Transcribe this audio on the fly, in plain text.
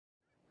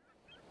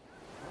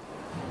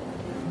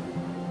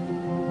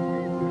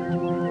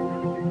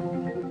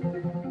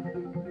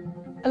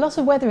lot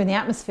of weather in the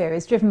atmosphere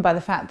is driven by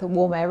the fact that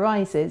warm air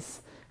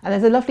rises, and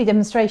there's a lovely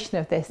demonstration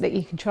of this that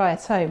you can try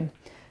at home.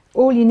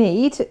 All you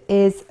need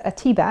is a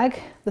tea bag,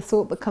 the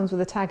sort that comes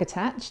with a tag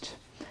attached,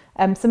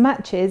 some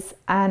matches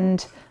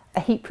and a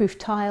heat-proof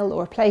tile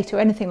or a plate or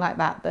anything like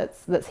that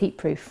that's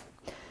heat-proof.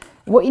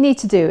 What you need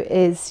to do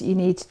is you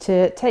need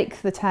to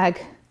take the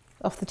tag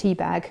off the tea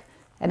bag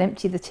and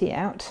empty the tea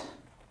out.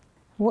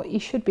 What you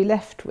should be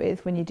left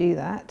with when you do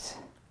that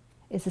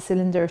is a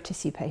cylinder of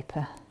tissue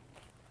paper.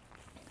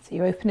 So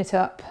you open it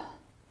up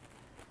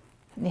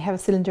and you have a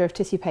cylinder of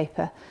tissue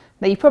paper.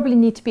 Now you probably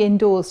need to be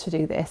indoors to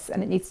do this,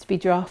 and it needs to be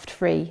draft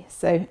free,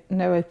 so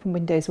no open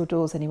windows or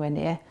doors anywhere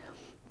near.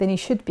 Then you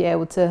should be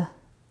able to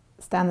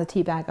stand the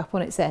tea bag up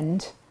on its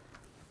end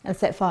and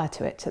set fire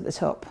to it at the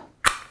top.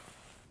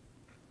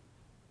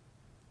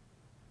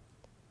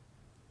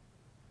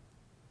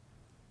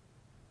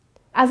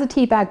 As a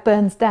tea bag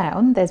burns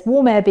down, there's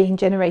warm air being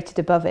generated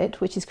above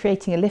it, which is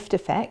creating a lift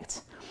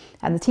effect,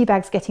 and the tea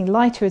bag's getting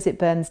lighter as it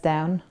burns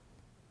down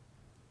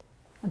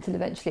until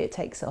eventually it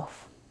takes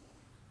off.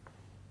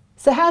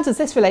 So how does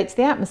this relate to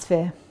the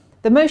atmosphere?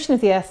 The motion of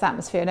the Earth's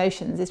atmosphere and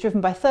oceans is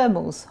driven by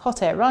thermals,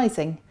 hot air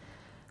rising.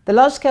 The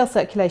large-scale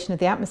circulation of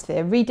the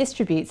atmosphere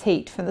redistributes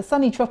heat from the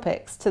sunny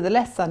tropics to the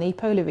less sunny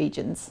polar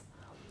regions.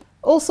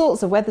 All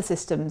sorts of weather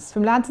systems,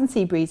 from land and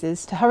sea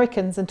breezes to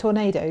hurricanes and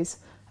tornadoes,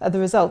 are the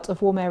result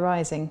of warm air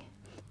rising.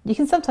 You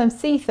can sometimes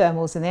see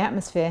thermals in the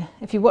atmosphere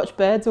if you watch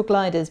birds or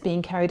gliders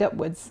being carried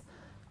upwards,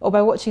 or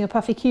by watching a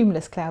puffy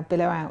cumulus cloud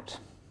billow out.